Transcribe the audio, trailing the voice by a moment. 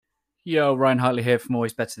Yo, Ryan Hartley here from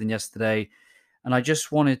Always Better Than Yesterday. And I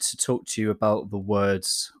just wanted to talk to you about the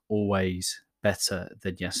words always better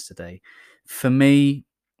than yesterday. For me,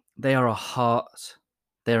 they are a heart,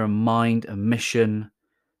 they're a mind, a mission,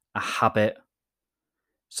 a habit.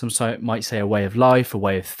 Might say a way of life, a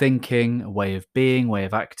way of thinking, a way of being, way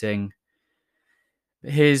of acting.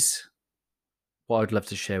 But here's what I'd love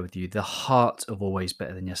to share with you. The heart of Always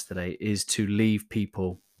Better Than Yesterday is to leave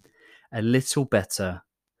people a little better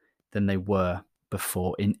than they were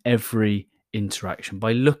before in every interaction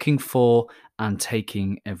by looking for and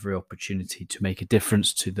taking every opportunity to make a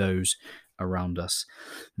difference to those around us.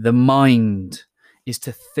 The mind is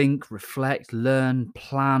to think, reflect, learn,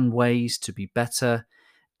 plan ways to be better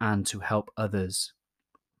and to help others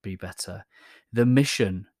be better. The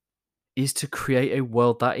mission is to create a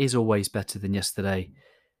world that is always better than yesterday.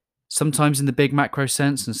 Sometimes in the big macro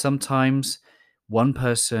sense, and sometimes one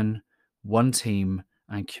person, one team,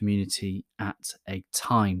 and community at a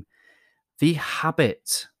time. The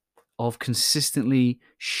habit of consistently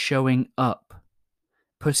showing up,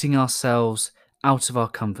 putting ourselves out of our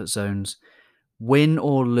comfort zones, win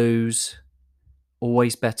or lose,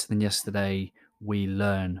 always better than yesterday, we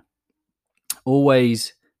learn.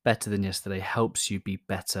 Always better than yesterday helps you be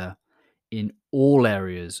better in all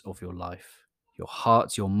areas of your life, your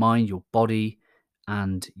heart, your mind, your body,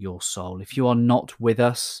 and your soul. If you are not with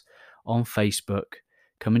us on Facebook,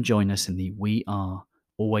 come and join us in the We Are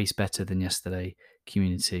Always Better Than Yesterday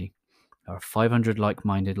community. There are 500 like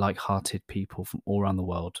minded, like hearted people from all around the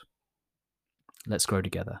world. Let's grow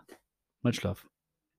together. Much love.